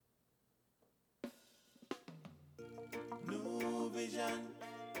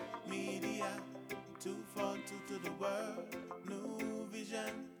Media, 242 to the world. New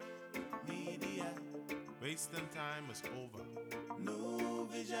vision. Media, wasting time is over. New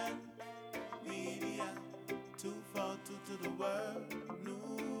vision. Media, 242 to the world.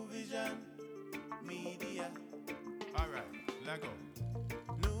 New vision. Media. Alright, let go.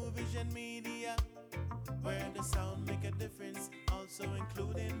 New vision media, where the sound make a difference, also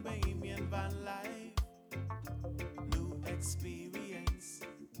including Bohemian van life. New experience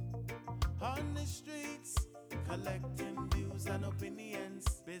on the streets, collecting views and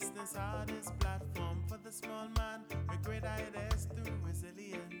opinions. Business artist platform for the small man with great ideas through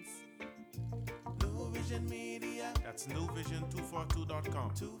resilience. New Vision Media. That's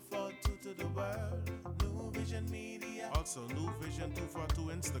newvision242.com. 242 to the world. New Vision Media. Also New Vision 242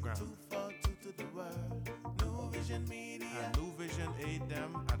 Instagram. 242 to the world. New Vision Media. And New Vision 8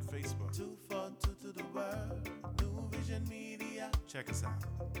 them at Facebook. 242 to the world. New Vision Media. Check us out.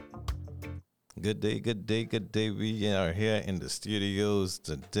 Good day, good day, good day. We are here in the studios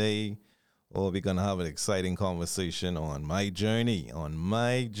today. We're going to have an exciting conversation on my journey. I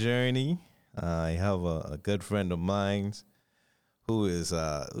have a good friend of mine who's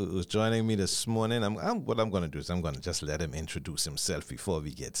joining me this morning. What I'm going to do is I'm going to just let him introduce himself before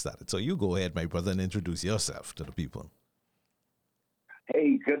we get started. So you go ahead, my brother, and introduce yourself to the people.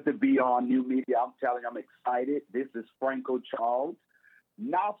 Hey, good to be on New Media. I'm telling you, I'm excited. This is Franco Charles.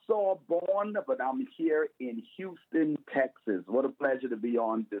 Nassau born, but I'm here in Houston, Texas. What a pleasure to be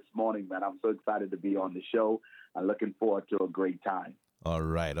on this morning, man. I'm so excited to be on the show. I'm looking forward to a great time. All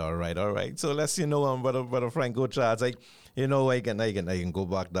right. So let's brother Franco Charles. I can go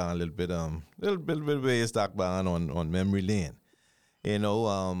back down a little bit ways back down on memory lane.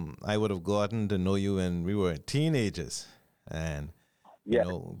 I would have gotten to know you when we were teenagers, and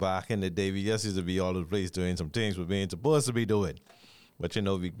back in the day, we just used to be all over the place doing some things we weren't supposed to be doing. But,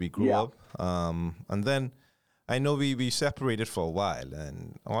 we grew up. And then I know we separated for a while.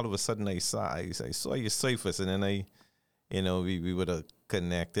 And all of a sudden I saw you surface. And then we would have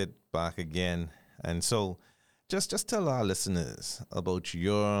connected back again. And so just tell our listeners about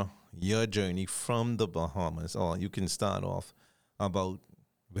your journey from the Bahamas. Or you can start off about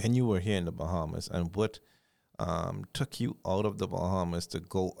when you were here in the Bahamas and what took you out of the Bahamas to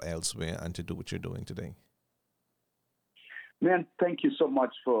go elsewhere and to do what you're doing today. Man, thank you so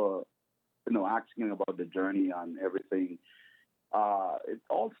much for, asking about the journey and everything. It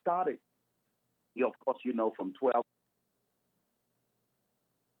all started, of course, from 12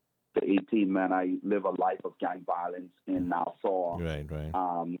 to 18, man. I live a life of gang violence in Nassau. Right. Right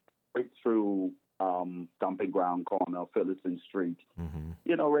through Dumping Ground Corner, Phillipson Street,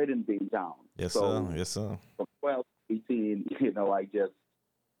 right in Baytown. Yes, sir. From 12 to 18, I just,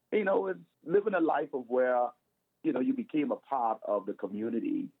 was living a life of where, you became a part of the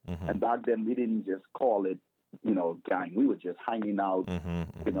community. And back then we didn't just call it, gang. We were just hanging out,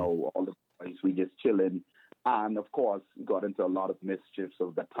 all the place. We just chilling. And of course, got into a lot of mischiefs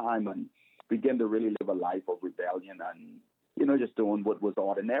of the time and began to really live a life of rebellion and, just doing what was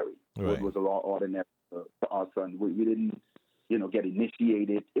ordinary. Right. What was ordinary to us. And we didn't, get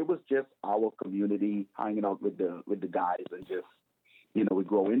initiated. It was just our community hanging out with the guys and just, we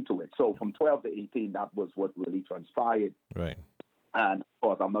grow into it. So from 12 to 18, that was what really transpired. Right. And of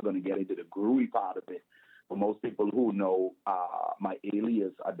course, I'm not going to get into the groovy part of it. For most people who know, my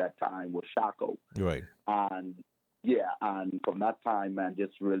alias at that time was Shaco. Right. And from that time, man,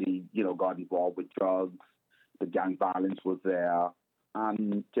 just really, got involved with drugs. The gang violence was there,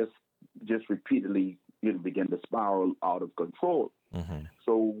 and just repeatedly, began to spiral out of control.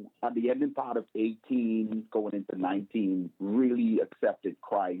 So at the ending part of 18, going into 19, really accepted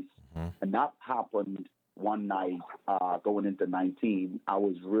Christ. And that happened one night going into 19. I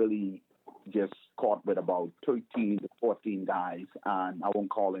was really just caught with about 13 to 14 guys. And I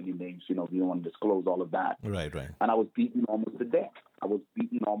won't call any names, if you don't want to disclose all of that. Right. And I was beaten almost to death. I was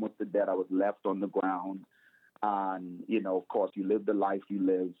left on the ground. And, of course, you live the life you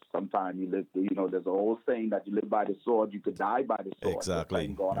live. Sometimes you live, there's a whole saying that you live by the sword, you could die by the sword. Exactly.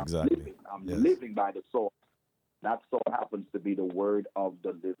 Thank God, Exactly. I'm living by the sword. That sword happens to be the word of the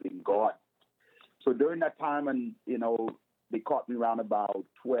living God. So during that time, and, they caught me around about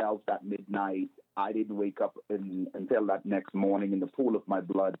 12 that midnight. I didn't wake up until that next morning in the pool of my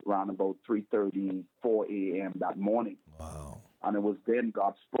blood around about 3:30, 4 a.m. that morning. Wow. And it was then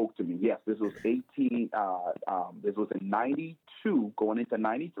God spoke to me. Yes, this was 18. This was in 92, going into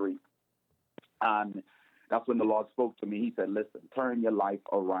 93. And that's when the Lord spoke to me. He said, listen, turn your life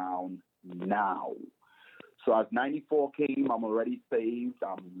around now. So as 94 came, I'm already saved.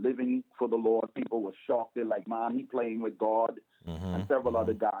 I'm living for the Lord. People were shocked. They're like, man, he playing with God. And several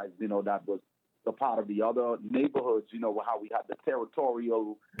other guys, that was a part of the other neighborhoods, how we had the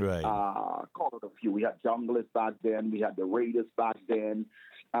territorial, Right. call it a few. We had junglers back then. We had the raiders back then.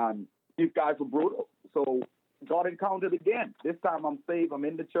 And these guys were brutal. So God encountered again. This time I'm saved. I'm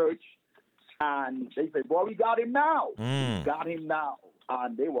in the church. And they say, boy, we got him now. We got him now.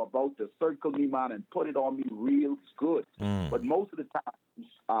 And they were about to circle me, man, and put it on me real good. But most of the time,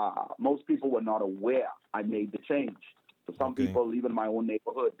 most people were not aware I made the change. So some people, even in my own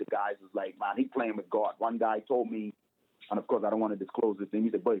neighborhood, the guys was like, man, he playing with God. One guy told me, and of course I don't want to disclose this thing, he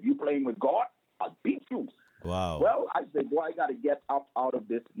said, but if you playing with God, I'll beat you. Wow. Well, I said, boy, I got to get up out of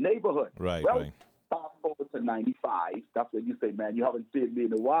this neighborhood. Right, well, right. Fast forward to 95. That's when you say, man, you haven't seen me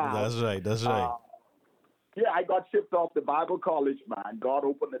in a while. That's right. That's right. Yeah, I got shipped off to Bible college, man. God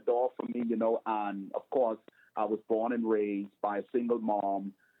opened the door for me, and of course, I was born and raised by a single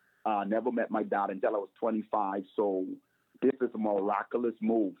mom. Never met my dad until I was 25. So this is a miraculous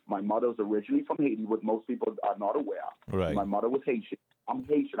move. My mother's originally from Haiti, what most people are not aware. Right. My mother was Haitian. I'm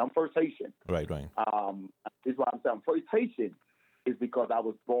Haitian. I'm first Haitian. Right, right. This is what I'm saying. I'm first Haitian is because I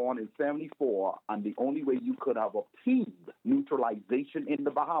was born in 74, and the only way you could have obtained neutralization in the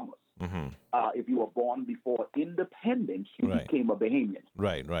Bahamas, if you were born before independence, you became a Bahamian.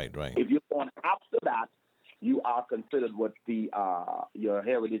 Right, right, right. If you're born after that, you are considered what your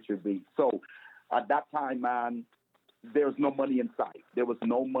heritage would be. So at that time, man, there's no money in sight. There was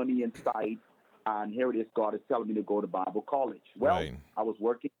no money in sight, and here it is, God is telling me to go to Bible college. Well, I was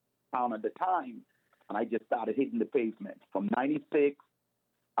working in town at the time, and I just started hitting the pavement. From 96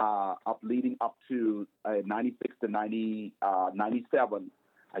 leading up to 96 to 97,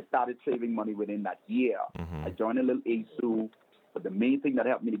 I started saving money within that year. I joined a little ASU, but the main thing that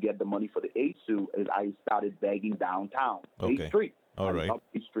helped me to get the money for the ASU is I started begging downtown, 8th Street. All right. Up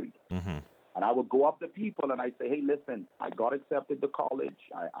 8th Street. And I would go up to people and I say, hey, listen, I got accepted to college.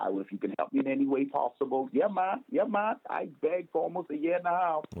 I if you can help me in any way possible. Yeah, man. I begged for almost a year and a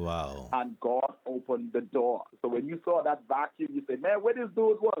half. Wow. And God opened the door. So when you saw that vacuum, you said, man, where this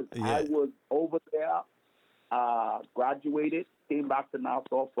dude was? Yeah. I was over there, graduated, came back to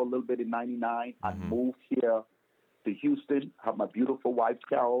Nassau for a little bit in 99, and moved here to Houston, have my beautiful wife,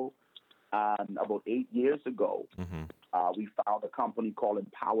 Carol. And about 8 years ago, we found a company called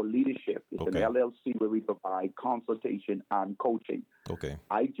Empower Leadership. It's an LLC where we provide consultation and coaching. Okay.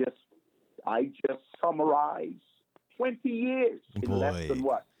 I just summarized 20 years in less than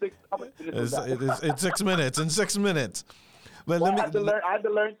what? 6 minutes. In 6 minutes. In 6 minutes. Well, I had to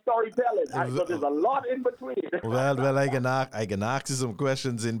learn storytelling. So there's a lot in between. well, I can ask you some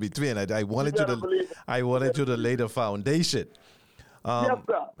questions in between. I wanted you to lay the foundation. Yes,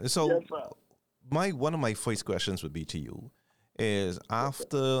 sir. So, one of my first questions would be to you is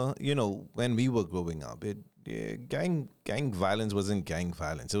after when we were growing up, gang violence wasn't gang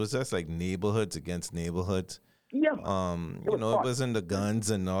violence. It was just like neighborhoods against neighborhoods. Yeah. It wasn't the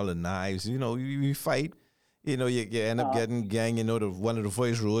guns and all the knives. We fight. You end up getting gang. One of the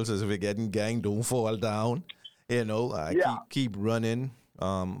first rules is if you're getting gang, don't fall down. Keep running.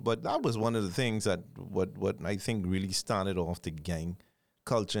 But that was one of the things that what I think really started off the gang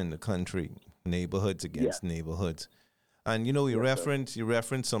culture in the country, neighborhoods against neighborhoods. And you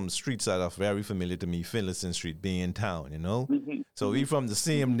reference some streets that are very familiar to me, Phillipson Street, being town, So we from the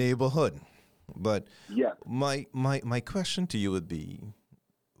same neighborhood. But my question to you would be,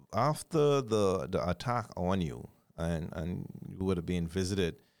 after the attack on you and you would have been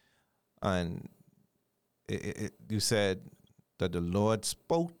visited, and you said that the Lord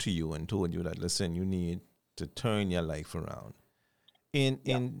spoke to you and told you that, listen, you need to turn your life around.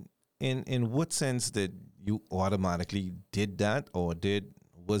 In what sense did you automatically did that, or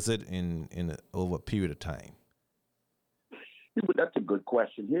was it in over a period of time? But that's a good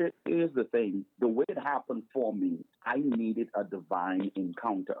question. Here's the thing. The way it happened for me, I needed a divine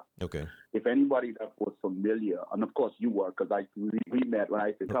encounter. Okay. If anybody that was familiar, and of course you were, because we met when I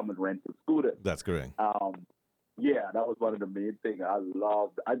used to come and rent a scooter. That's correct. Yeah, that was one of the main things I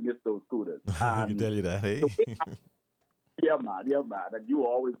miss those scooters. I can tell you that, hey? Yeah, man. And you were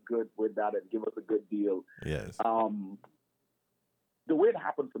always good with that and give us a good deal. Yes. The way it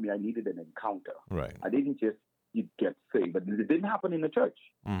happened for me, I needed an encounter. Right. I didn't just get saved, but it didn't happen in the church.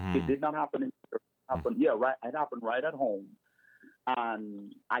 It did not happen in the church. It happened right at home.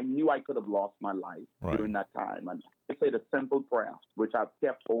 And I knew I could have lost my life during that time. And I said a simple prayer, which I've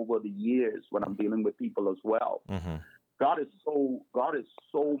kept over the years when I'm dealing with people as well. God is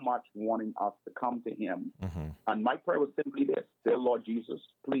so much wanting us to come to Him. And my prayer was simply this: dear Lord Jesus,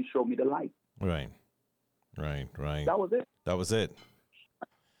 please show me the light. Right. Right, right. That was it. That was it.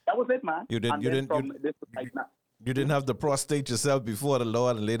 That was it, man. You did. And You then didn't. from this was like now. You didn't have to prostrate yourself before the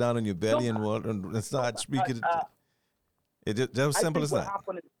Lord and lay down on your belly No, and start speaking. It just I simple think as what that.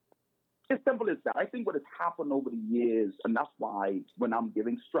 happened is it's simple as that. I think what has happened over the years, and that's why when I'm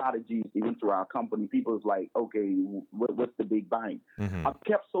giving strategies even through our company, people's like, okay, what's the big bang? Mm-hmm. I've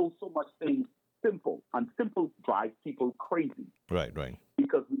kept so much things simple, and simple drives people crazy Right, right.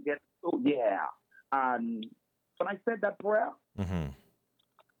 because we get so And when I said that prayer, Mm-hmm.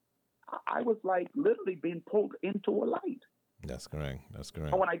 I was like literally being pulled into a light. That's correct. That's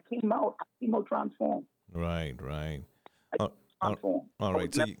correct. And when I came out transformed. Right, right. I transformed. All I right.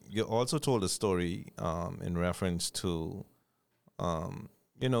 was So never- you also told a story in reference to,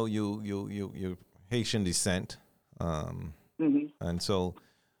 you Haitian descent, Mhm. and so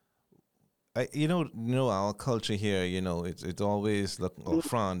our culture here, it's always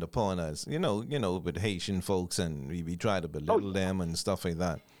frowned upon us, with Haitian folks, and we try to belittle them and stuff like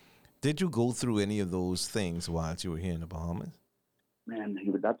that. Did you go through any of those things whilst you were here in the Bahamas? Man,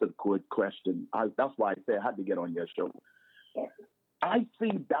 that's a good question. That's why I say I had to get on your show. I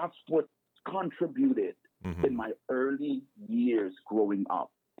think that's what contributed in my early years growing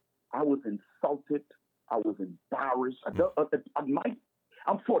up. I was insulted. I was embarrassed.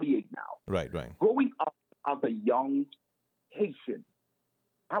 I'm 48 now. Right, right. Growing up as a young Haitian,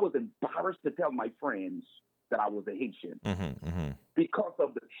 I was embarrassed to tell my friends that I was a Haitian because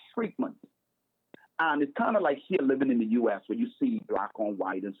of the treatment. And it's kind of like here living in the U.S. where you see black on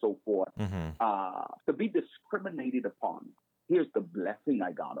white and so forth. To be discriminated upon, here's the blessing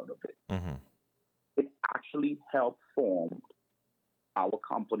I got out of it. It actually helped form our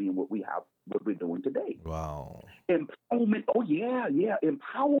company and what we're doing today. Wow. Empowerment. Oh, yeah.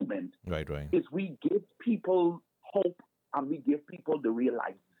 Empowerment. Right, right. Is we give people hope and we give people the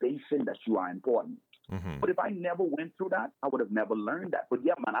realization that you are important. But if I never went through that, I would have never learned that. But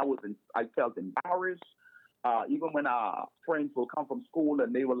yeah, man, I felt embarrassed. Even when friends will come from school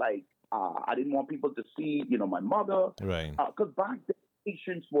and they were like, I didn't want people to see, my mother. Right. Because back then,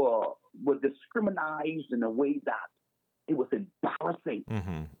 patients were discriminated in a way that it was embarrassing.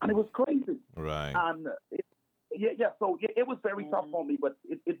 And it was crazy. Right. And so it was very tough for me, but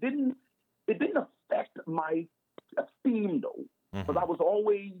it didn't affect my esteem though, because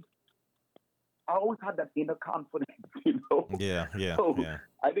I always had that inner confidence, Yeah. So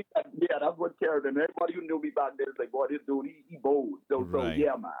I think that's what carried. And everybody who knew me back then is like, boy, this dude, he bold. So Right.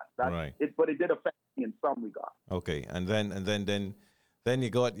 yeah, man. But it did affect me in some regard. Okay, and then you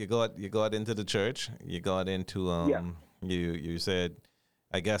got into the church. You got into you said,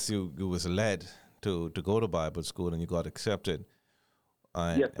 I guess you was led to go to Bible school, and you got accepted.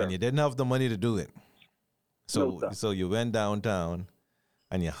 Yes, sir. And you didn't have the money to do it. So No, sir. so you went downtown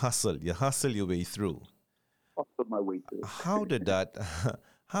and you hustled your way through. Hustled my way through. How did that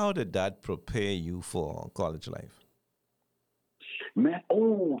prepare you for college life? Man,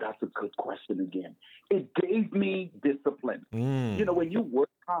 that's a good question again. It gave me discipline. When you work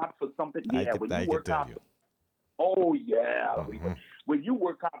hard for something, when you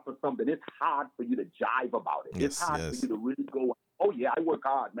work hard for something, it's hard for you to jive about it. It's hard for you to really go, oh yeah, I work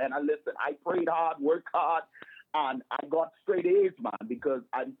hard, man. I prayed hard, worked hard, and I got straight A's, man, because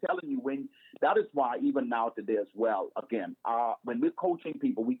I'm telling you, that is why even now today as well, again, when we're coaching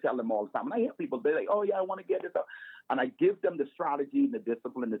people, we tell them all the time, and I hear people, they're like, oh yeah, I want to get this up. And I give them the strategy and the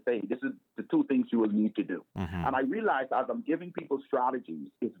discipline to say, this is the two things you will need to do. And I realize as I'm giving people strategies,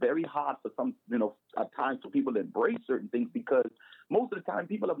 it's very hard for some, at times for people to embrace certain things because most of the time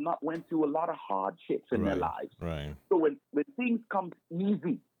people have not went through a lot of hardships in their lives. Right. So when things come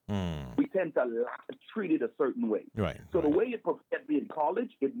easy, we tend to treat it a certain way. Right. So the way it prepared me in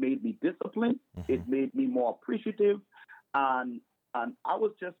college, it made me disciplined. It made me more appreciative. And I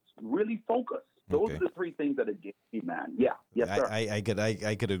was just really focused. Those are the three things that it gave me, man. Yeah. Yes, sir. I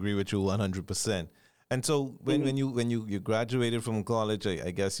could agree with you 100%. And so when you graduated from college,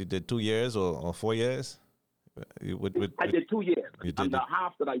 I guess you did 2 years or 4 years? I did 2 years. And the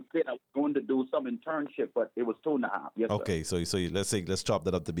half that I said I was going to do some internship, but it was 2.5. Yes, okay, sir. so let's chop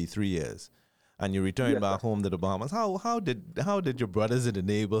that up to be 3 years. And you returned back home to the Bahamas. How did your brothers in the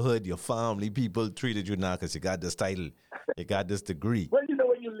neighborhood, your family, people treated you now because you got this title, you got this degree? Well,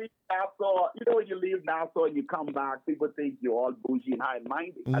 when you leave Nassau and you come back, people think you're all bougie and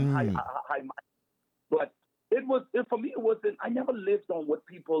high-minded. But for me, it wasn't. I never lived on what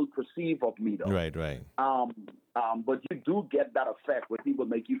people perceive of me, though. Right. But you do get that effect where people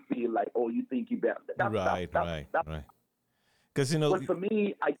make you feel like, oh, you think you better. Right. Because But for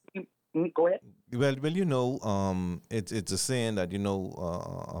me, Go ahead. It's a saying that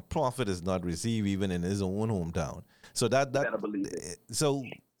a prophet is not received even in his own hometown. So that You that better believe it. so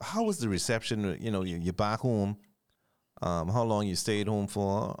how was the reception? You're back home. How long you stayed home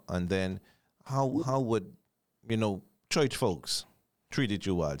for, and then how would church folks treated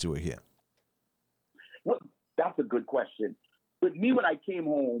you while you were here? Well, that's a good question. With me, when I came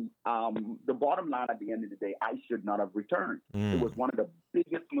home, the bottom line at the end of the day, I should not have returned. It was one of the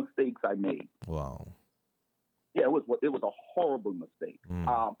biggest mistakes I made. Wow. Yeah, it was a horrible mistake.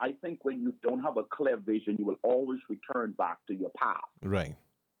 I think when you don't have a clear vision, you will always return back to your path. Right.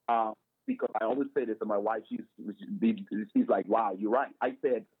 Because I always say this to my wife. She's like, "Wow, you're right." I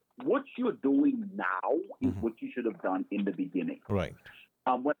said, "What you're doing now is what you should have done in the beginning." Right.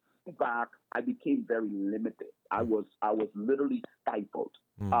 When I came back, I became very limited. I was literally stifled.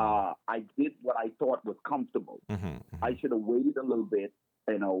 I did what I thought was comfortable. I should have waited a little bit,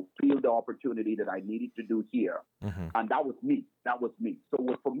 feel the opportunity that I needed to do here. And that was me.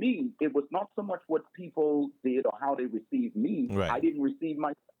 So for me, it was not so much what people did or how they received me. Right. I didn't receive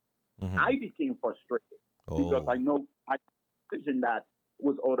myself. I became frustrated because I know I decision that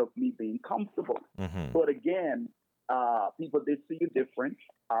was out of me being comfortable. But again, people did see you different.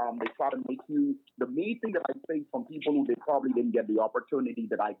 They try to make you. The main thing that I think from people who they probably didn't get the opportunity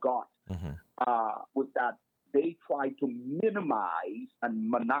that I got was that they tried to minimize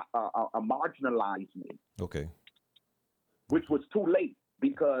and marginalize me. Okay. Which was too late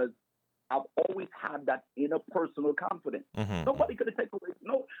because I've always had that inner personal confidence. Nobody could have taken away.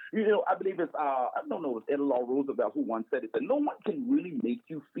 No, I believe it's I don't know, it's Eleanor Roosevelt who once said it. That no one can really make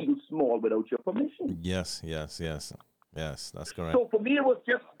you feel small without your permission. Yes, that's correct. So for me, it was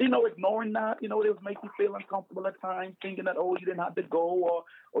just ignoring that. It was making you feel uncomfortable at times, thinking that you didn't have to go,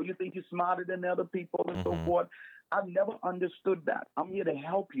 or you think you're smarter than other people and so forth. I've never understood that. I'm here to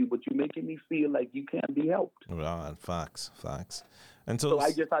help you, but you're making me feel like you can't be helped. Right, facts. And so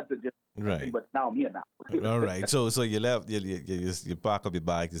I just had to right. But now I'm here now. All right. So you left. You pack up your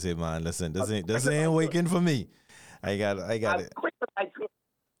bag to say, man, listen, this ain't working for me. I got it. As quick as I could.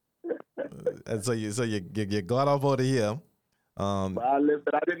 And so you got off out of here. Well,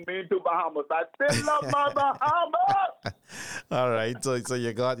 listen, I didn't mean to Bahamas. I still love my Bahamas. All right. So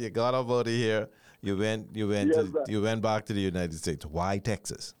you got off out of here. You went back to the United States. Why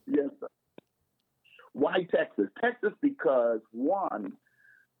Texas? Yes, sir. Why Texas? Texas because one,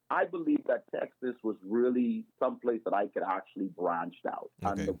 I believe that Texas was really someplace that I could actually branch out.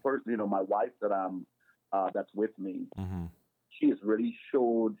 Okay. And the first, my wife that's with me, she has really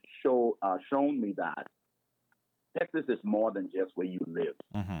shown me that Texas is more than just where you live.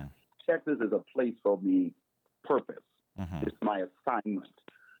 Texas is a place for me, purpose. It's my assignment.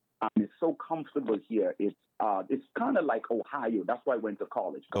 It's so comfortable here. It's kind of like Ohio. That's why I went to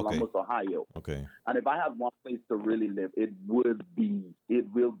college, Columbus, Ohio. Okay. And if I had one place to really live, it would be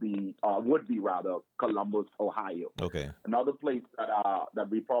Columbus, Ohio. Okay. Another place that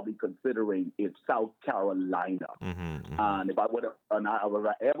we're probably considering is South Carolina. And if I would have, and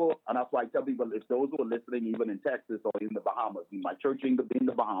that's why I tell people, if those who are listening, even in Texas or in the Bahamas, my church ain't gonna be in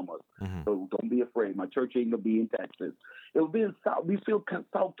the Bahamas, so don't be afraid. My church ain't gonna be in Texas. It'll be in we feel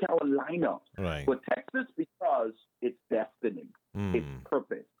South Carolina, right? But Texas because it's destiny, it's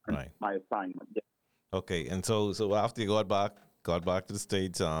purpose, right? My assignment. Yeah. Okay, and so after you got back to the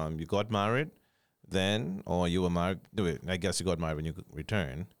States, you got married then, or you were married? I guess you got married when you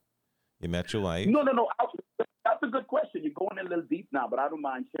returned. You met your wife? No. That's a good question. You're going a little deep now, but I don't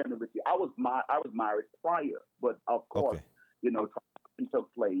mind sharing it with you. I was married prior, but of course, transition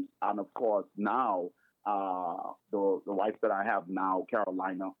took place, and of course now the wife that I have now,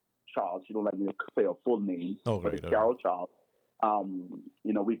 Carolina Charles. She don't let me say her full name, but it's Carol Charles.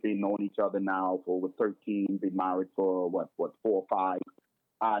 We've been knowing each other now for over 13, been married for 4 or 5.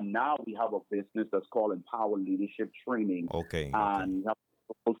 And now we have a business that's called Empower Leadership Training. Okay. And we have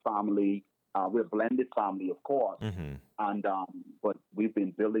a full family. We're a blended family, of course. And but we've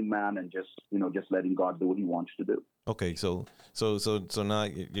been building, man, and just letting God do what He wants to do. Okay, so now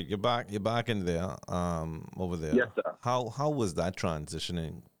you're back in there, over there. Yes, sir. How was that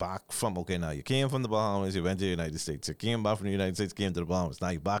transitioning back from? Okay, now you came from the Bahamas, you went to the United States. You came back from the United States, came to the Bahamas. Now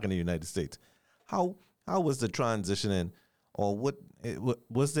you're back in the United States. How was the transitioning, or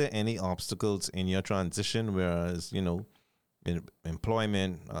was there any obstacles in your transition? Whereas in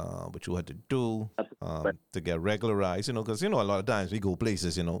employment, what you had to do to get regularized, because a lot of times we go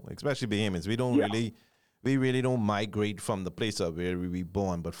places, especially Bahamians, we really don't migrate from the place of where we were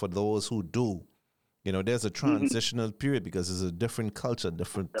born. But for those who do, there's a transitional period because it's a different culture,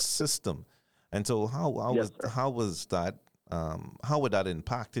 different system. And so how was that how would that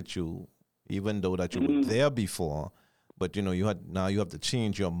impacted you, even though that you were there before, but you know you have to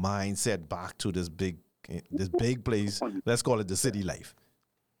change your mindset back to this big place. Let's call it the city life.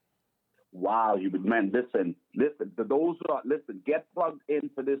 Wow, man, listen. To those who are, get plugged in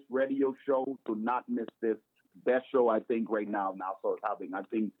for this radio show. Do not miss this best show, I think, right now. So it's having. I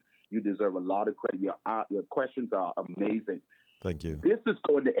think you deserve a lot of credit. Your questions are amazing. Thank you. This is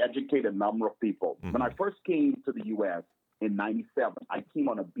going to educate a number of people. When I first came to the U.S. in '97, I came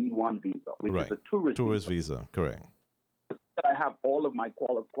on a B1 visa, which is a tourist visa. Correct. I have all of my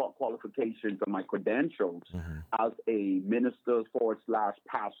qualifications and my credentials as a minister /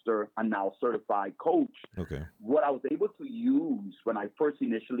 pastor and now certified coach. Okay. What I was able to use when I first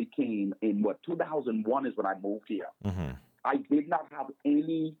initially came in 2001 is when I moved here. I did not have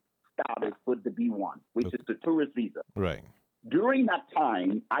any status with the B1, which is the tourist visa. Right. During that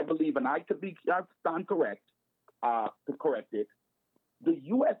time, I believe, and I stand correct to correct it, the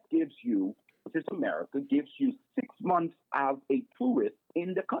U.S. gives you, which is America, gives you 6 months as a tourist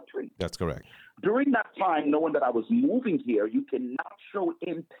in the country. That's correct. During that time, knowing that I was moving here, you cannot show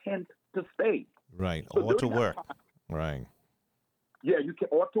intent to stay. Right, so or to work. Time, right. Yeah, you can,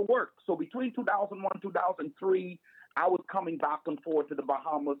 or to work. So between 2001 and 2003, I was coming back and forth to the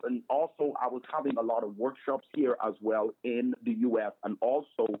Bahamas, and also I was having a lot of workshops here as well in the U.S., and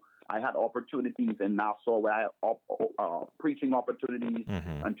also I had opportunities in Nassau where I had preaching opportunities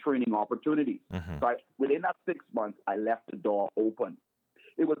and training opportunities. So within that 6 months, I left the door open.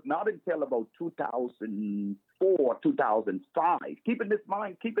 It was not until about 2004, 2005. Keep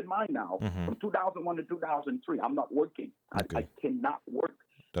in mind now, from 2001 to 2003, I'm not working. Okay. I cannot work.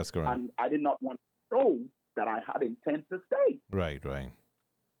 That's correct. And I did not want to show that I had intent to stay. Right.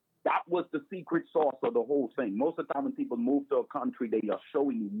 That was the secret sauce of the whole thing. Most of the time when people move to a country, they are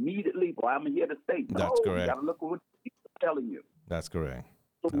showing immediately, well, I'm here to stay. That's correct. You got to look at what people are telling you. That's correct.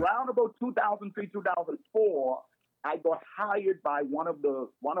 So around about 2003, 2004, I got hired by one of the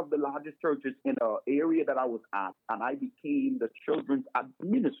largest churches in an area that I was at, and I became the children's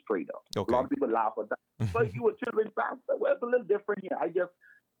administrator. Okay. A lot of people laugh at that. But you were children's pastor? Well, it's a little different here. I just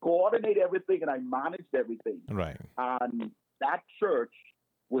coordinate everything and I managed everything. Right. And that church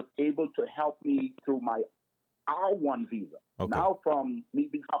was able to help me through my R1 visa. Okay. Now, from me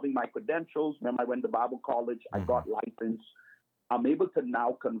having my credentials, when I went to Bible college, I got licensed. I'm able to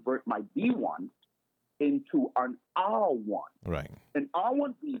now convert my B1 into an R1. Right. An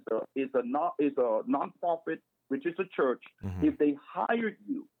R1 visa is a nonprofit, which is a church. If they hired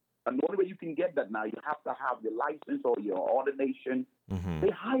you, and the only way you can get that now, you have to have your license or your ordination.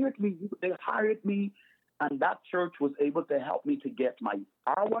 They hired me. And that church was able to help me to get my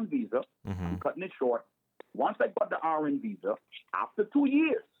R1 visa. I'm cutting it short. Once I got the R1 visa, after 2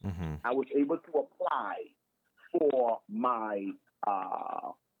 years, I was able to apply for my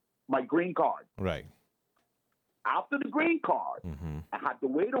my green card. Right. After the green card, I had to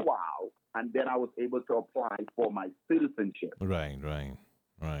wait a while, and then I was able to apply for my citizenship. Right.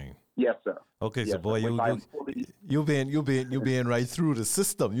 Yes, sir. Okay, yes, so boy, you've been right through the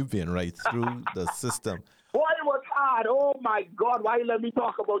system. You've been right through the system. Boy, it was hard. Oh my God, why you let me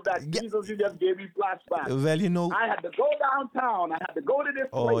talk about that? Yeah. Jesus, you just gave me flashbacks. Well, you know, I had to go downtown. I had to go to this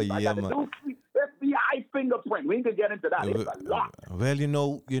place. I had to do FBI fingerprint. We can get into that. It's a lot. Well, you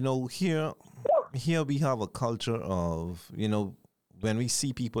know, here we have a culture of, when we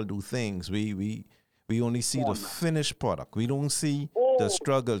see people do things, we only see the finished product. We don't see the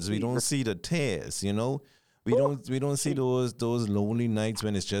struggles. We don't see the tears. We don't see those lonely nights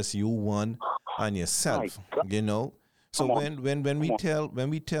when it's just you one and yourself. So when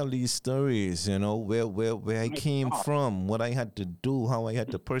we tell these stories, where I came from, what I had to do, how I had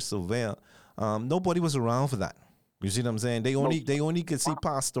to persevere, nobody was around for that. You see what I'm saying? They only could see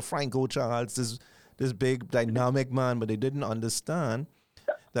Pastor Franco Charles, this big dynamic man, but they didn't understand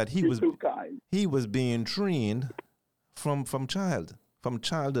that he was being trained from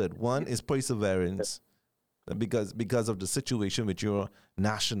childhood. One is perseverance, because of the situation with your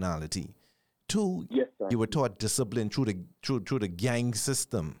nationality. Two, yes, you were taught discipline through the gang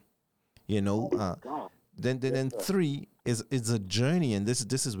system. Then three is a journey, and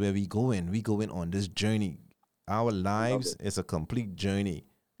this is where we go in. We go in on this journey. Our lives is a complete journey,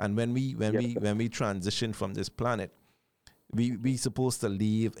 and when we transition from this planet, we supposed to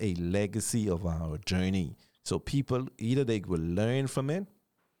leave a legacy of our journey. So people, either they will learn from it,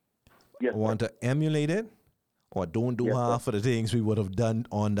 want to emulate it, or don't do half of the things we would have done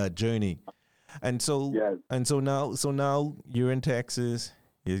on that journey. And so now you're in Texas,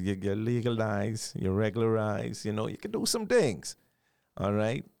 you're legalized, you're regularized, you can do some things. All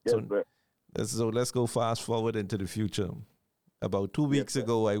right? Yes, so let's go fast forward into the future. about 2 weeks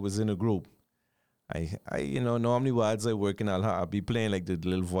ago, I was in a group. Normally while I work, I'll be playing like the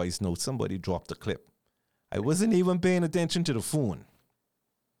little voice note. Somebody dropped a clip. I wasn't even paying attention to the phone.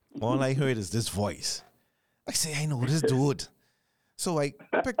 All I heard is this voice. I say, I know this dude. So I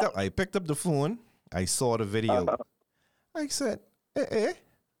picked up the phone. I saw the video. I said,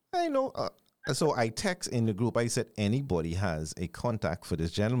 I know. So I text in the group. I said, anybody has a contact for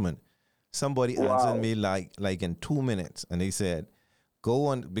this gentleman? Somebody answered me like in 2 minutes, and they said, go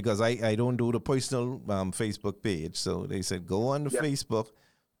on, because I don't do the personal Facebook page. So they said, go on the Facebook,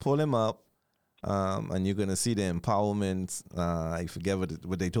 pull him up, and you're gonna see the empowerment. I forget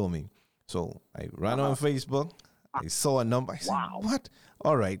what they told me. So I ran on Facebook. I saw a number. I said, what?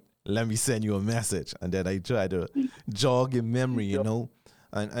 All right, let me send you a message. And then I tried to jog your memory, you know.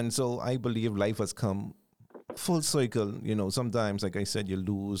 And so I believe life has come full circle. You know, sometimes, like I said, you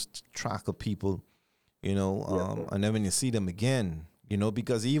lose track of people, you know, and then when you see them again, you know,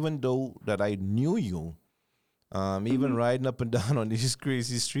 because even though that I knew you, even riding up and down on these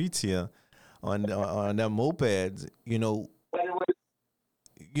crazy streets here on them mopeds, you know,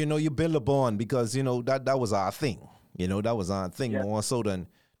 you build a bond because, you know, that was our thing. You know, that was our thing more so than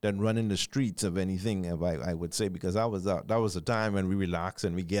running the streets of anything, I would say, because that was a time when we relax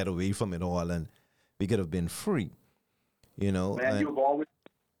and we get away from it all and we could have been free, you know. Man, you've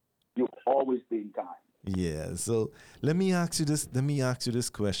always been kind. Yeah. So let me ask you this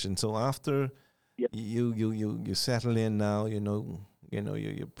question. So after you settle in now,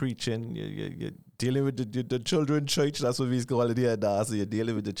 you're preaching, you're dealing with the children church. That's what we call it here, so you're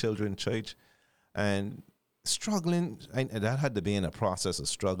dealing with the children church and struggling. And that had to be in a process of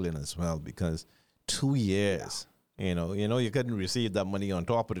struggling as well, because 2 years, you know, you couldn't receive that money on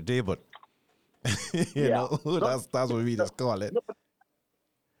top of the table. you know, that's what we just call it.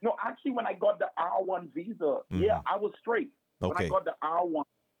 No, actually, when I got the R1 visa, I was straight. When I got the R1,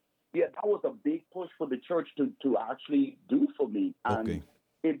 that was a big push for the church to actually do for me. And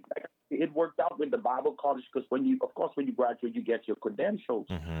it worked out with the Bible college, because when you graduate, you get your credentials.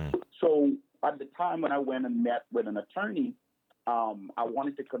 So at the time when I went and met with an attorney, I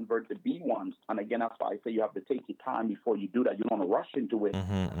wanted to convert the B1s. And again, that's why I say you have to take your time before you do that. You don't want to rush into it,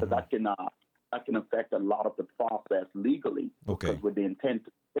 because that can affect a lot of the process legally, because with the intent.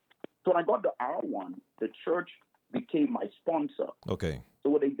 So when I got the R1, the church became my sponsor. Okay.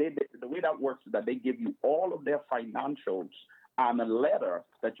 So what they did, the way that works is that they give you all of their financials and a letter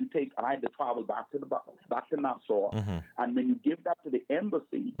that you take. And I had to travel back to Nassau. And when you give that to the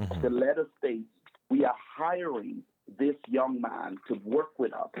embassy, the letter states, we are hiring this young man to work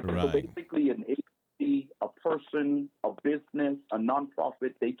with us. Right. So basically an agency, a person, a business, a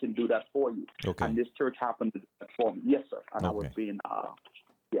nonprofit, they can do that for you. Okay. And this church happened to do that for me. Yes, sir. And I was being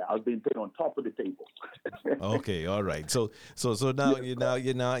put on top of the table. Okay, all right. So now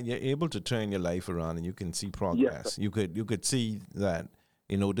you're able to turn your life around and you can see progress. Yes, you could see that,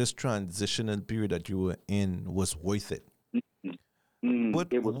 you know, this transitional period that you were in was worth it.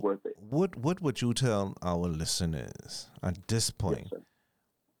 It was worth it. What would you tell our listeners at this point? Yes,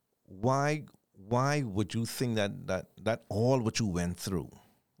 Why would you think that all what you went through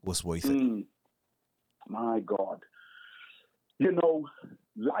was worth it? My God. You know,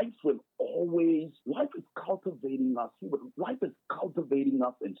 life is cultivating us. Life is cultivating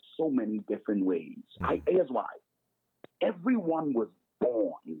us in so many different ways. Here's why. Everyone was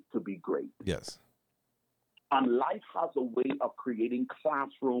born to be great. Yes. And life has a way of creating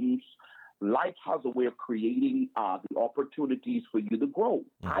classrooms. Life has a way of creating the opportunities for you to grow.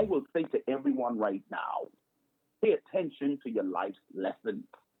 I will say to everyone right now, pay attention to your life's lessons.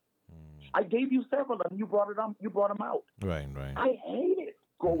 I gave you several, and you brought them out. Right. I hated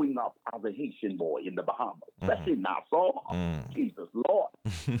growing up as a Haitian boy in the Bahamas, especially Nassau. Jesus Lord.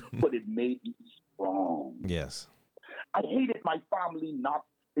 But it made me strong. Yes. I hated my family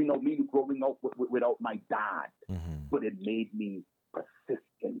me growing up without my dad, but it made me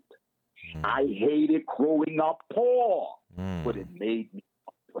persistent. I hated growing up poor, but it made me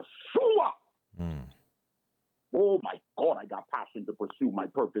a pursuer. Oh, my God, I got passion to pursue my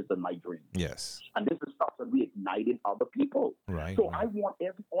purpose and my dreams. Yes. And this is stuff that we ignited other people. Right. So I want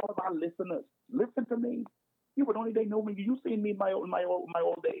all of our listeners, listen to me. You would only they know me. You seen me in my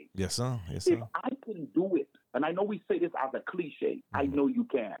old days. Yes, sir. If I can do it, and I know we say this as a cliche, I know you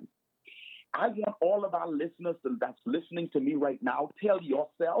can. I want all of our listeners that's listening to me right now, tell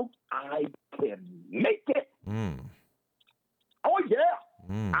yourself, I can make it. Oh, yeah.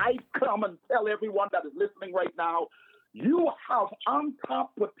 I come and tell everyone that is listening right now, you have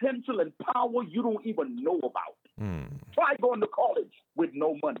untapped potential and power you don't even know about. Try going to college with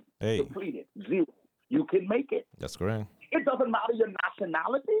no money. Depleted. Zero. You can make it. That's correct. It doesn't matter your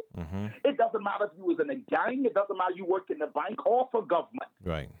nationality. Mm-hmm. It doesn't matter if you was in a gang. It doesn't matter you work in the bank or for government.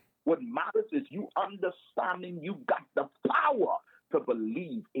 Right. What matters is you understanding you got the power to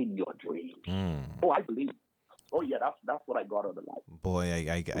believe in your dreams. Oh, I believe. Oh yeah, that's what I got out of life. Boy,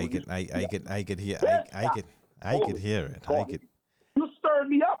 I could hear I could hear it. I could. You stirred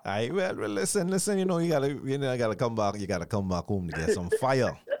me up. Well, listen. I gotta come back. You gotta come back home to get some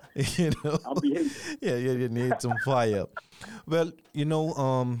fire. You need some fire. Well, I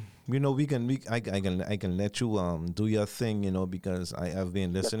can let you do your thing, because I've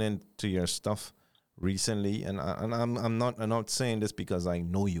been listening to your stuff recently, and I'm not saying this because I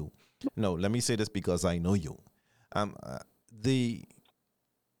know you. No, let me say this because I know you. The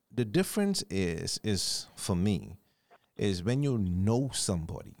difference is for me is when you know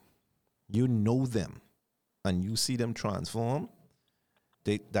somebody, you know them, and you see them transform.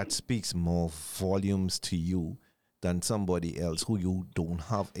 That speaks more volumes to you than somebody else who you don't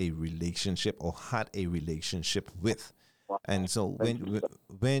have a relationship or had a relationship with. And so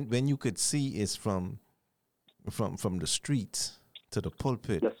when you could see is from the streets to the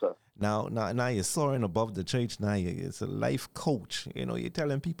pulpit. Yes, sir. Now you're soaring above the church. Now it's a life coach. You're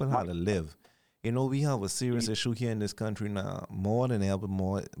telling people how to live. We have a serious issue here in this country now, more than ever,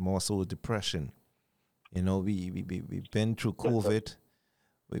 more so depression. We've been through COVID.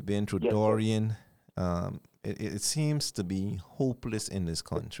 We've been through Dorian. It seems to be hopeless in this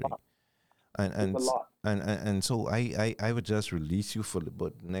country. And so I would just release you for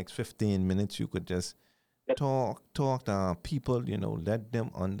the next 15 minutes. You could just talk to people, let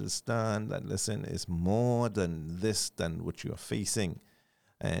them understand that, listen, it's more than this, than what you're facing.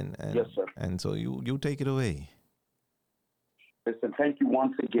 And yes, sir. And so you take it away. Listen, thank you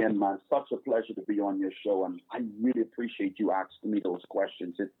once again, man. Such a pleasure to be on your show, and I really appreciate you asking me those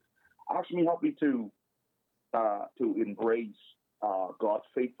questions. It actually helped me to embrace God's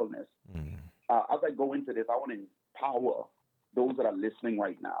faithfulness. As I go into this, I want to empower those that are listening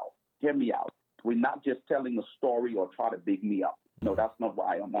right now. Hear me out. We're not just telling a story or try to big me up. No, that's not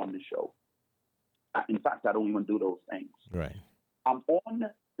why I'm on the show. In fact, I don't even do those things. Right. I'm on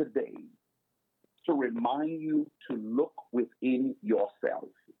today to remind you to look within yourself.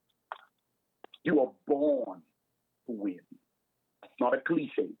 You are born to win. It's not a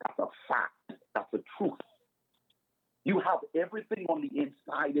cliche. That's a fact. That's a truth. You have everything on the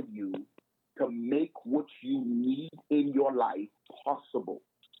inside of you to make what you need in your life possible.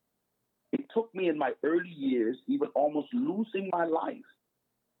 It took me in my early years, even almost losing my life,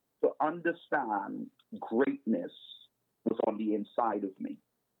 to understand greatness was on the inside of me.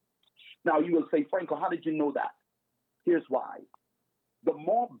 Now, you will say, Franco, how did you know that? Here's why. The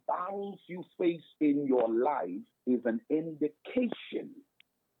more battles you face in your life is an indication.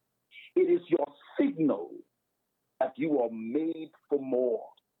 It is your signal that you are made for more.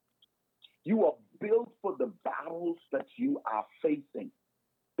 You are built for the battles that you are facing.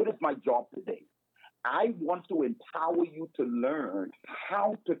 It is my job today. I want to empower you to learn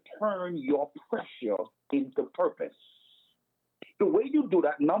how to turn your pressure into purpose. The way you do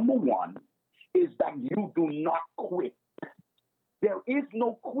that, number one, is that you do not quit. There is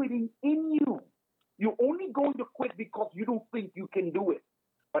no quitting in you. You're only going to quit because you don't think you can do it.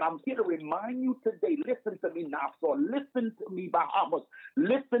 But I'm here to remind you today, listen to me, Nassau. Listen to me, Bahamas.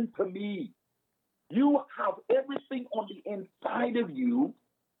 Listen to me. You have everything on the inside of you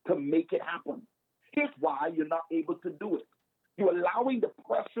to make it happen. Here's why you're not able to do it. You're allowing the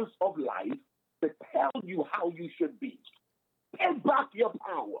pressures of life to tell you how you should be. Take back your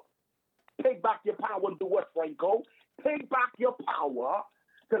power. Take back your power and do what, Franco? Take back your power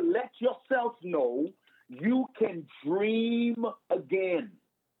to let yourself know you can dream again.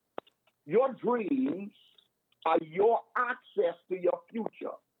 Your dreams are your access to your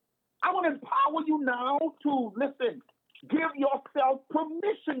future. I want to empower you now to, listen, give yourself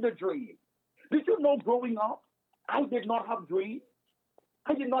permission to dream. Did you know growing up, I did not have dreams?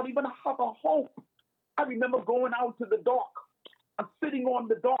 I did not even have a hope. I remember going out to the dock. I'm sitting on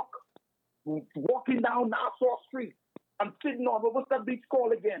the dock, walking down Nassau Street. I'm sitting on, what's that beach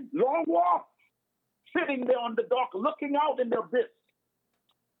called again? Long Wharf. Sitting there on the dock, looking out in the abyss.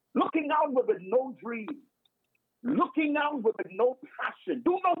 Looking out with no dream. Looking out with no passion.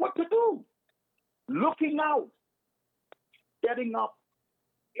 Don't know what to do. Looking out. Getting up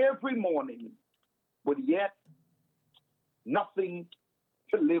every morning, but yet nothing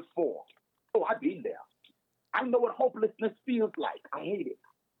to live for. Oh, I've been there. I know what hopelessness feels like. I hate it.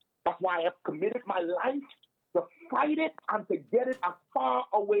 That's why I have committed my life to fight it and to get it as far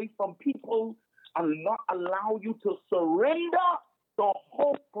away from people and not allow you to surrender to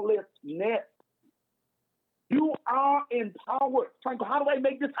hopelessness. You are empowered. Franco, how do I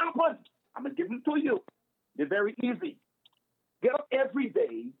make this happen? I'm going to give it to you. It's very easy. Get up every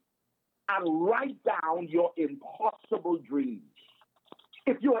day and write down your impossible dreams.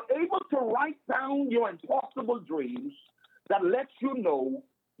 If you are able to write down your impossible dreams, that lets you know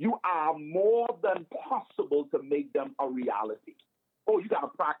you are more than possible to make them a reality. Oh, you got to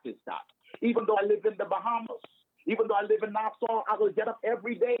practice that. Even though I live in the Bahamas, even though I live in Nassau, I will get up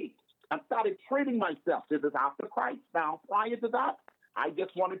every day and started training myself. This is after Christ now. Prior to that, I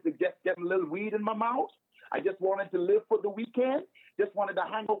just wanted to just get a little weed in my mouth. I just wanted to live for the weekend. Just wanted to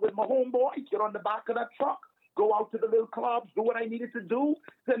hang out with my homeboys, get on the back of that truck, go out to the little clubs, do what I needed to do,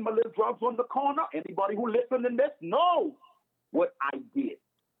 send my little drugs on the corner. Anybody who listened in this knows what I did.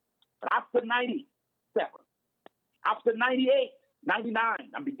 But after 97, after 98, 99,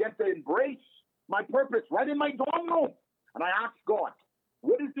 I began to embrace my purpose right in my dorm room. And I asked God,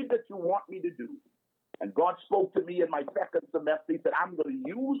 what is it that you want me to do? And God spoke to me in my second semester. He said, I'm going to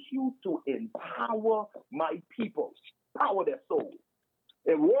use you to empower my people, power their souls.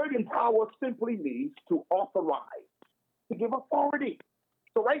 The word empower simply means to authorize, to give authority.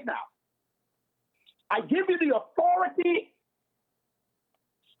 So right now, I give you the authority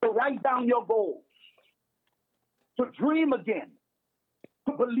to write down your goals, to dream again,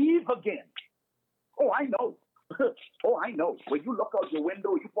 to believe again. Oh, I know. Oh, I know. When you look out your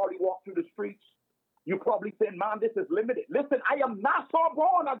window, you probably walk through the streets, you probably saying, man, this is limited. Listen, I am Nassau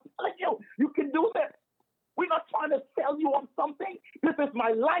born. I'm telling you, you can do this. We're not trying to sell you on something. This is my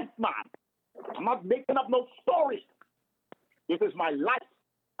life, man. I'm not making up no stories. This is my life.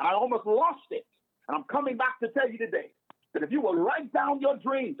 And I almost lost it. And I'm coming back to tell you today that if you will write down your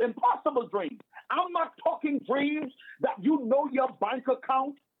dreams, impossible dreams, I'm not talking dreams that you know your bank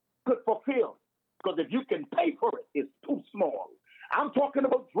account could fulfill. Because if you can pay for it, it's too small. I'm talking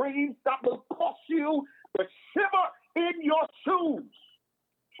about dreams that will cost you the shiver in your shoes.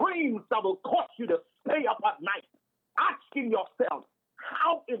 Dreams that will cause you to stay up at night, asking yourself,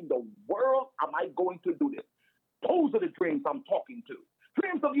 how in the world am I going to do this? Those are the dreams I'm talking to.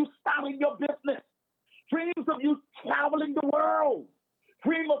 Dreams of you starting your business. Dreams of you traveling the world.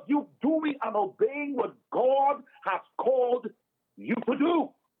 Dream of you doing and obeying what God has called you to do.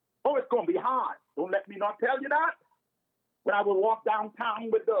 Oh, it's going to be hard. Don't let me not tell you that. When I would walk downtown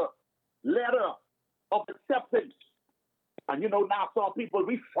with the letter of acceptance, and you know, Nassau people,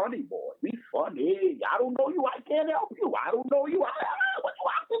 we funny, boy. We funny. I don't know you. I can't help you. I don't know you. What you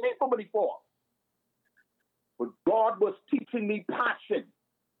asking me somebody for? But God was teaching me passion.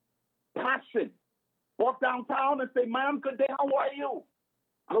 Passion. Walk downtown and say, ma'am, good day. How are you?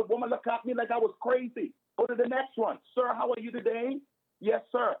 A little woman look at me like I was crazy. Go to the next one. Sir, how are you today? Yes,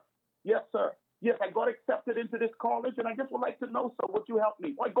 sir. Yes, sir. Yes, I got accepted into this college, and I just would like to know, sir, would you help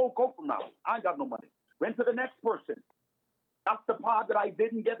me? Why, go from now. I ain't got no money. Went to the next person. That's the part that I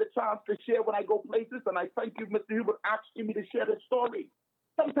didn't get the chance to share when I go places, and I thank you, Mr. Hubert, asking me to share this story.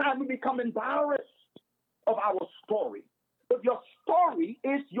 Sometimes we become embarrassed of our story, but your story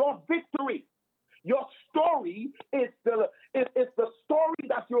is your victory. Your story is the story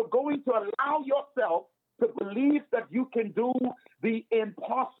that you're going to allow yourself to believe that you can do the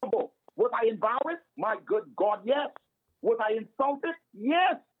impossible. Was I embarrassed? My good God, yes. Was I insulted?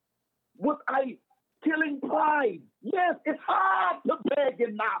 Yes. Was I killing pride? Yes. It's hard to beg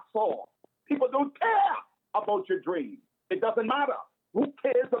in Nassau. People don't care about your dream. It doesn't matter. Who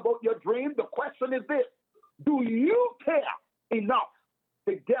cares about your dream? The question is this. Do you care enough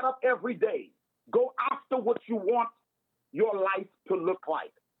to get up every day, go after what you want your life to look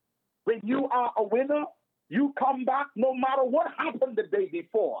like? When you are a winner, you come back no matter what happened the day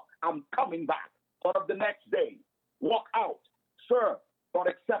before. I'm coming back. Or the next day. Walk out. Sir, got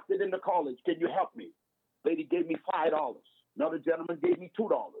accepted in the college. Can you help me? Lady gave me $5. Another gentleman gave me $2.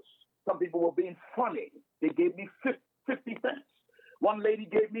 Some people were being funny. They gave me 50 cents. One lady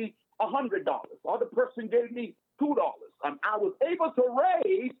gave me $100. Other person gave me $2. And I was able to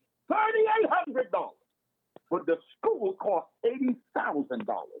raise $3,800. But the school cost $80,000.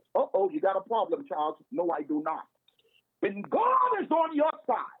 Uh-oh, you got a problem, Charles. No, I do not. When God is on your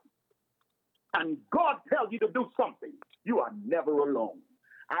side and God tells you to do something, you are never alone.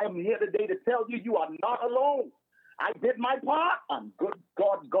 I am here today to tell you you are not alone. I did my part, and good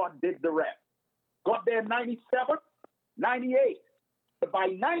God did the rest. Got there in 97, 98. But by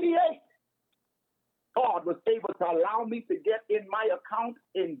 98, God was able to allow me to get in my account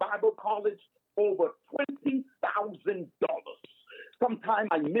in Bible college over $20,000. Sometimes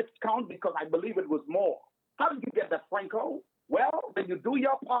I miscount because I believe it was more. How did you get that, Franco? Well, when you do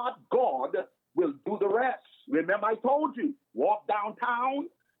your part, God will do the rest. Remember I told you, walk downtown,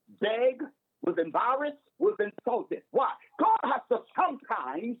 beg, was embarrassed, was insulted. Why? God has to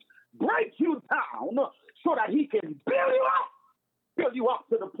sometimes break you down so that he can build you up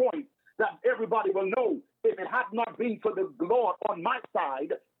to the point that everybody will know, if it had not been for the Lord on my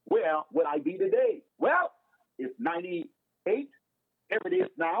side, where would I be today? Well, it's 98. Here it is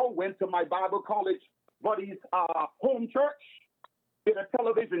now. Went to my Bible college buddy's home church, did a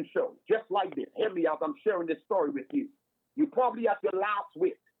television show just like this. Hear me out. I'm sharing this story with you. You probably at your last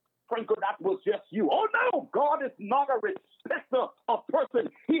wit. Franco, that was just you. Oh, no, God is not a respecter of person.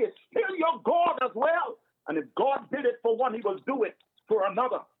 He is still your God as well. And if God did it for one, he will do it for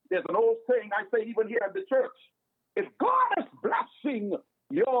another. There's an old saying I say even here at the church. If God is blessing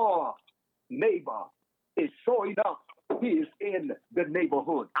your neighbor, is showing up, he is in the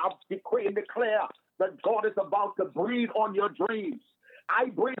neighborhood. I decree and declare that God is about to breathe on your dreams. I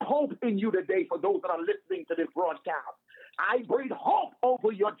breathe hope in you today for those that are listening to this broadcast. I breathe hope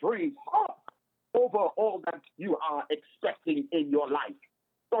over your dreams, hope over all that you are expecting in your life.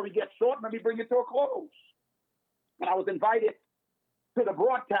 Story gets short. Let me bring it to a close. When I was invited to the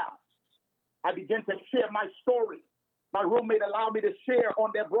broadcast, I began to share my story. My roommate allowed me to share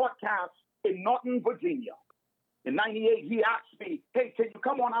on their broadcast in Norton, Virginia. In 98, he asked me, hey, can you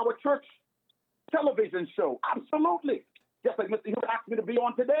come on our church television show? Absolutely. Just like Mr. Hewitt asked me to be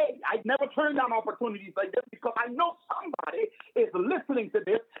on today. I never turn down opportunities like this because I know somebody is listening to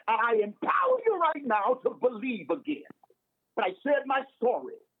this, and I empower you right now to believe again. But I shared my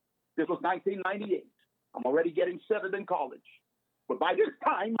story. This was 1998. I'm already getting settled in college. But by this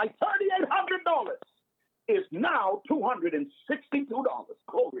time, my $3,800 is now $262.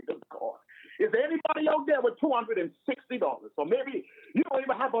 Glory to God. Is there anybody out there with $260? Or maybe you don't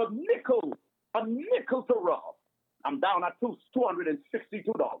even have a nickel to rub. I'm down at $262.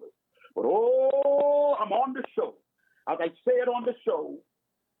 But oh, I'm on the show. As I said on the show,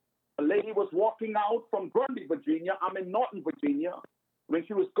 a lady was walking out from Grundy, Virginia. I'm in Norton, Virginia. When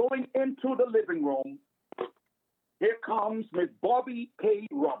she was going into the living room, here comes Miss Bobby K.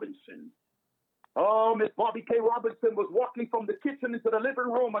 Robinson. Oh, Miss Bobby K. Robinson was walking from the kitchen into the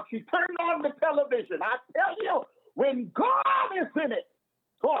living room, and she turned on the television. I tell you, when God is in it,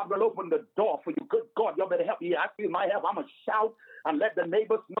 God will open the door for you. Good God, y'all better help me. I feel my help. I'm going to shout and let the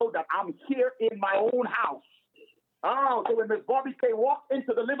neighbors know that I'm here in my own house. Oh, so when Miss Bobby K. walked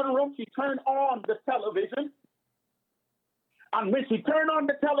into the living room, she turned on the television. And when she turned on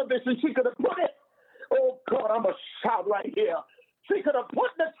the television, she could have put it. Oh, God, I'm going to shout right here. She could have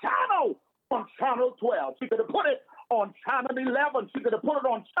put the channel on channel 12. She could have put it on channel 11. She could have put it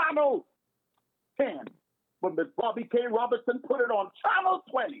on channel 10. But Miss Bobby K. Robinson put it on channel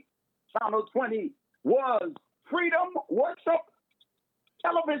 20. Channel 20 was Freedom Worship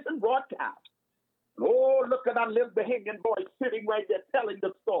Television Broadcast. Oh, look at that little Bahamian boy sitting right there telling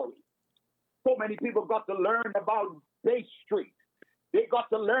the story. So many people got to learn about Bay Street. They got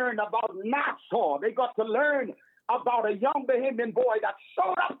to learn about Nassau. They got to learn about a young Bahamian boy that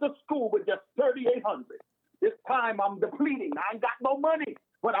showed up to school with just $3,800. This time I'm depleting. I ain't got no money,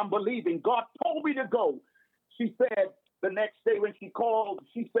 but I'm believing. God told me to go. She said the next day when she called,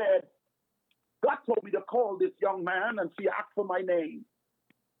 she said, God told me to call this young man, and she asked for my name.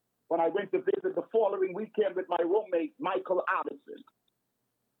 When I went to visit the following weekend with my roommate, Michael Allison,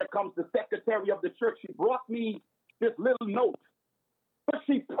 here comes the secretary of the church. She brought me this little note. But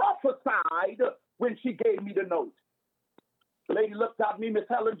she prophesied when she gave me the note. The lady looked at me, Miss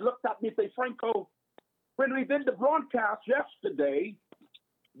Helen looked at me and said, Franco, when we did the broadcast yesterday,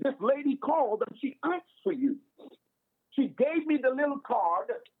 this lady called and she asked for you. She gave me the little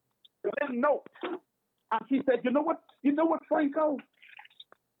card, the little note, and she said, you know what, Franco?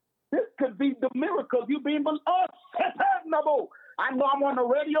 This could be the miracle you being unfathomable. I know I'm on the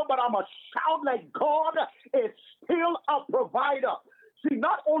radio, but I'm a shout like God is still a provider. She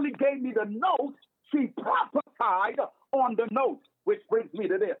not only gave me the note, she prophesied on the note, which brings me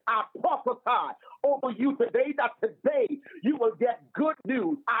to this. I prophesy over you today that today you will get good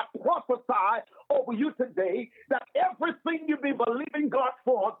news. I prophesy over you today that everything you've been believing God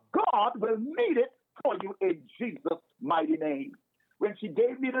for, God will meet it for you in Jesus' mighty name. When she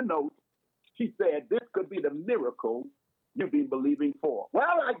gave me the note, she said, this could be the miracle you've been believing for.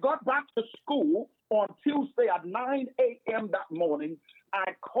 Well, I got back to school on Tuesday at 9 a.m. that morning.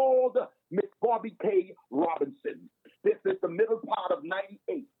 I called Miss Bobby K. Robinson. This is the middle part of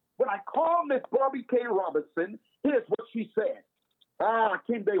 98. When I called Miss Bobby K. Robinson, here's what she said.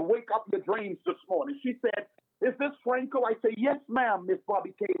 Can they wake up your dreams this morning? She said, is this Franco? I said, yes, ma'am, Miss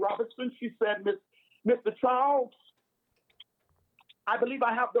Bobby K. Robinson. She said, Mr. Charles, I believe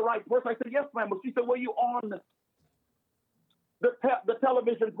I have the right person. I said, yes, ma'am. But she said, were you on the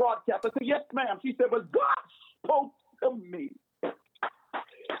television broadcast? I said, yes, ma'am. She said, but God spoke to me.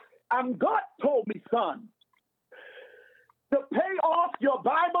 And God told me, son, to pay off your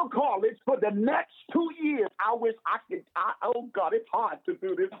Bible college for the next 2 years. I wish I could. Oh, God, it's hard to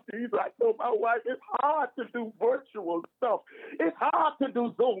do this. Jesus, I told my wife, it's hard to do virtual stuff. It's hard to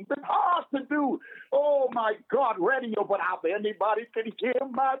do Zoom. It's hard to do, oh, my God, radio. But I bet anybody can hear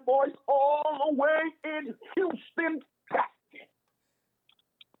my voice all the way in Houston, Texas.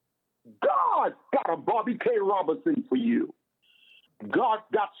 God got a Bobby K. Robertson for you. God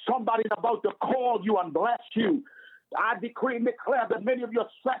got somebody about to call you and bless you. I decree and declare that many of you are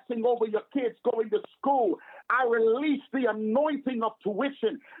stressing over your kids going to school. I release the anointing of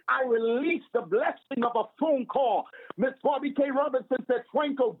tuition. I release the blessing of a phone call. Miss Bobby K. Robinson said,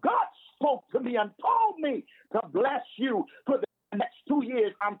 Franco, God spoke to me and told me to bless you for the next 2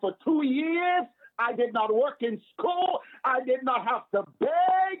 years. And for 2 years, I did not work in school. I did not have to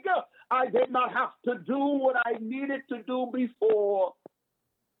beg. I did not have to do what I needed to do before.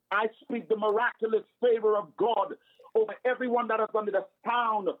 I speak the miraculous favor of God over everyone that is under the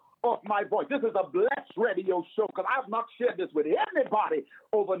sound of my voice. This is a blessed radio show because I've not shared this with anybody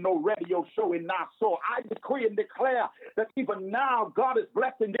over no radio show in Nassau. I decree and declare that even now God is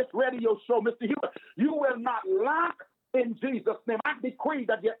blessing this radio show. Mr. Hubert, you will not lack in Jesus' name. I decree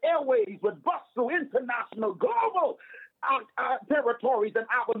that your airways would bust through international, global territories and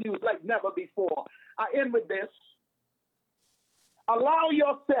avenues like never before. I end with this. Allow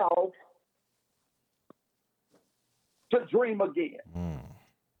yourself to dream again.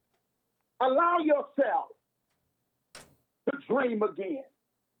 Allow yourself to dream again.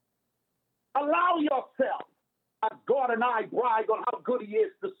 Allow yourself, as God and I brag on how good he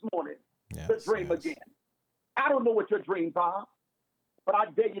is this morning, to dream again. I don't know what your dreams are, but I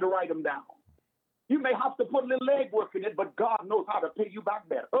dare you to write them down. You may have to put a little legwork in it, but God knows how to pay you back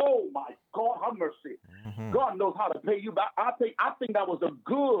better. Oh, my God, have mercy. God knows how to pay you back. I think that was a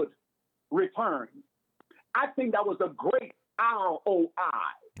good return. I think that was a great ROI.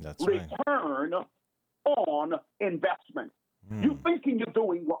 That's return on investment. You thinking you're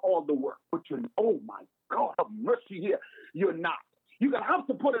doing all the work, but you're, oh, my God, have mercy here. You're not. You're going to have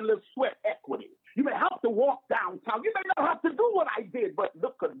to put in a little sweat equity. You may have to walk downtown. You may not have to do what I did, but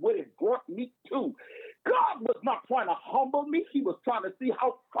look at what it brought me to. God was not trying to humble me. He was trying to see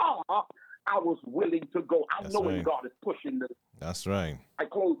how far I was willing to go. I know when God is pushing this. That's right. I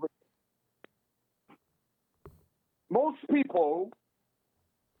close with most people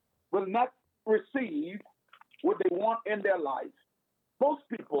will not receive what they want in their life. Most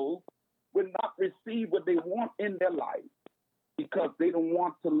people will not receive what they want in their life because they don't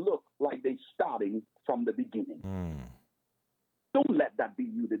want to look like they're starting from the beginning. Don't let that be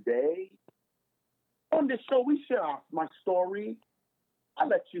you today. On this show, we share my story. I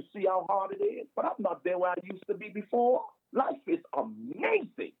let you see how hard it is, but I'm not there where I used to be before. Life is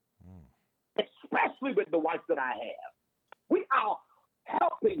amazing, especially with the wife that I have. We are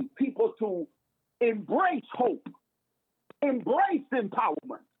helping people to embrace hope, embrace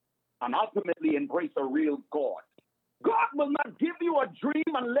empowerment, and ultimately embrace a real God. God will not give you a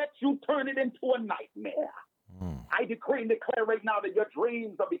dream and let you turn it into a nightmare. I decree and declare right now that your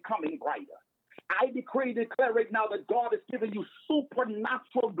dreams are becoming brighter. I decree and declare right now that God is giving you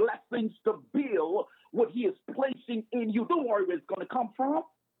supernatural blessings to build what he is placing in you. Don't worry where it's going to come from.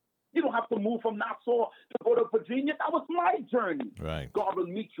 You don't have to move from Nassau to go to Virginia. That was my journey. Right. God will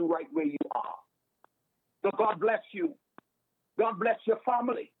meet you right where you are. So God bless you. God bless your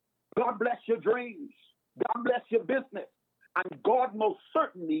family. God bless your dreams. God bless your business. And God most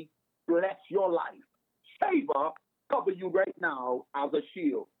certainly bless your life. Favor cover you right now as a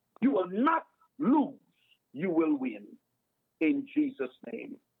shield. You will not lose. You will win. In Jesus'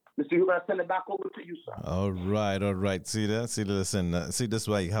 name. Mr. Hubert, I send it back over to you, sir. All right. See that? See, listen. See, this is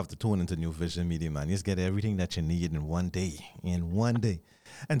why you have to tune into New Vision Media, man. You just get everything that you need in one day.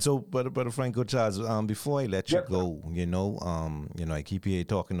 And so, Brother Franco Charles, before I let you go, I keep here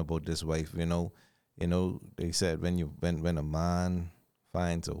talking about this wife. They said when a man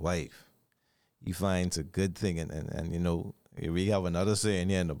finds a wife, he finds a good thing, and we have another saying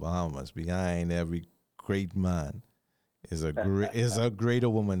here in the Bahamas: behind every great man is a greater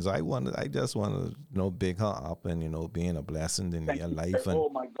woman. So I just want to big her up and being a blessing in your life. And oh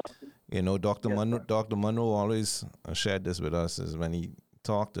my God. Dr. Monroe always shared this with us. Is when he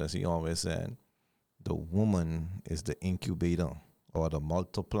talked to us, he always said, the woman is the incubator or the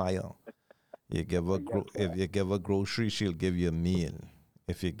multiplier. You give her if you give her groceries, she'll give you a meal.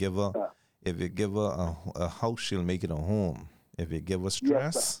 If you give her a house, she'll make it a home. If you give her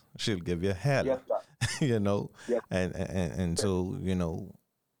stress, she'll give you hell. Yes, sir. And so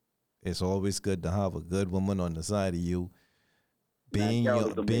it's always good to have a good woman on the side of you, Man, Carol is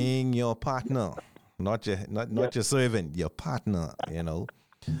amazing. being your partner, not your servant, your partner.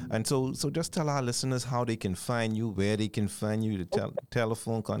 And so just tell our listeners how they can find you, where they can find you, the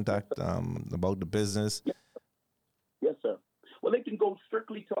telephone contact about the business. Yes, sir. Well, they can go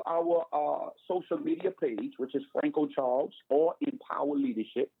strictly to our social media page, which is Franco Charles or Empower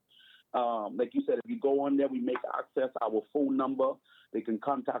Leadership. Like you said, if you go on there, we make access our phone number. They can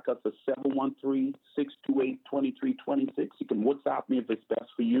contact us at 713-628-2326. You can WhatsApp me if it's best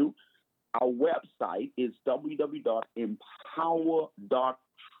for you. Our website is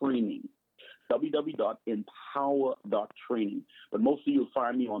www.empower.training. www.empower.training. But mostly you'll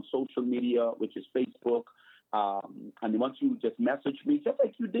find me on social media, which is Facebook. And once you just message me, just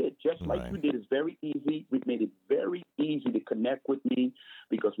like you did, it's very easy. We've made it very easy to connect with me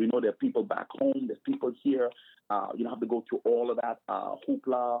because we know there are people back home, there's people here. You don't have to go through all of that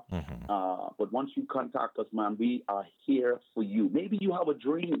hoopla. But once you contact us, man, we are here for you. Maybe you have a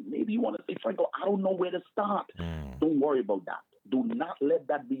dream. Maybe you want to say, Franco, I don't know where to start. Don't worry about that. Do not let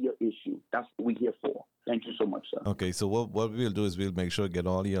that be your issue. That's what we're here for. Thank you so much, sir. Okay, so what we'll do is we'll make sure to get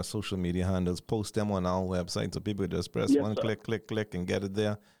all your social media handles, post them on our website so people just press one, click, and get it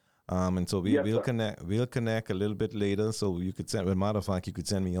there. And so we'll connect a little bit later. So you could send, as a matter of fact, you could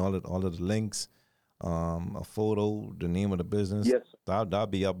send me all of the links, a photo, the name of the business. Yes. That'll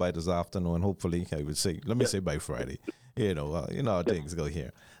be up by this afternoon. Hopefully, I would say, let me say by Friday. You know how things go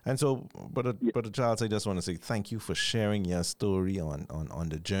here. And so, Brother Charles, I just want to say thank you for sharing your story on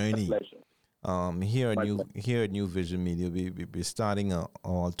the journey. Here at New Vision Media, we're starting a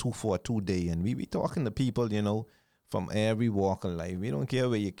 242 day, and we be talking to people, from every walk of life. We don't care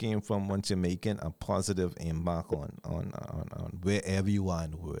where you came from once you're making a positive impact on wherever you are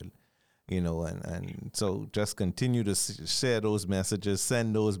in the world. And so just continue to share those messages,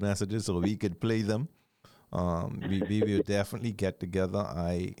 send those messages so we could play them. We will definitely get together.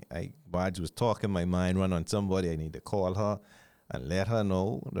 Baj was talking, my mind run on somebody. I need to call her and let her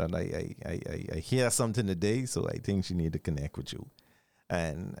know that I hear something today, so I think she need to connect with you.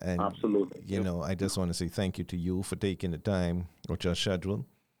 And absolutely, I just want to say thank you to you for taking the time with your schedule.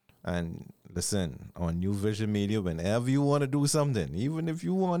 And listen, on New Vision Media, whenever you want to do something, even if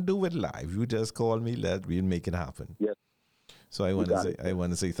you want to do it live, you just call me. We'll make it happen. Yes. So I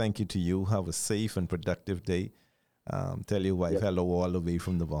want to say thank you to you. Have a safe and productive day. Tell your wife hello all the way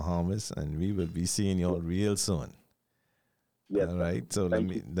from the Bahamas, and we will be seeing you all real soon. Yes, all right. So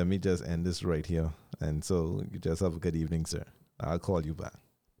let me just end this right here, and so you just have a good evening, sir. I'll call you back.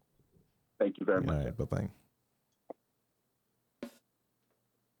 Thank you very much. All right. Bye bye.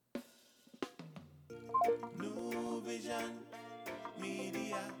 New Vision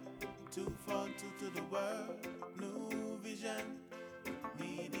Media, 242 to the world. New Vision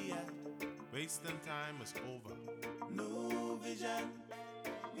Media, wasting time is over. New Vision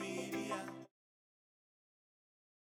Media.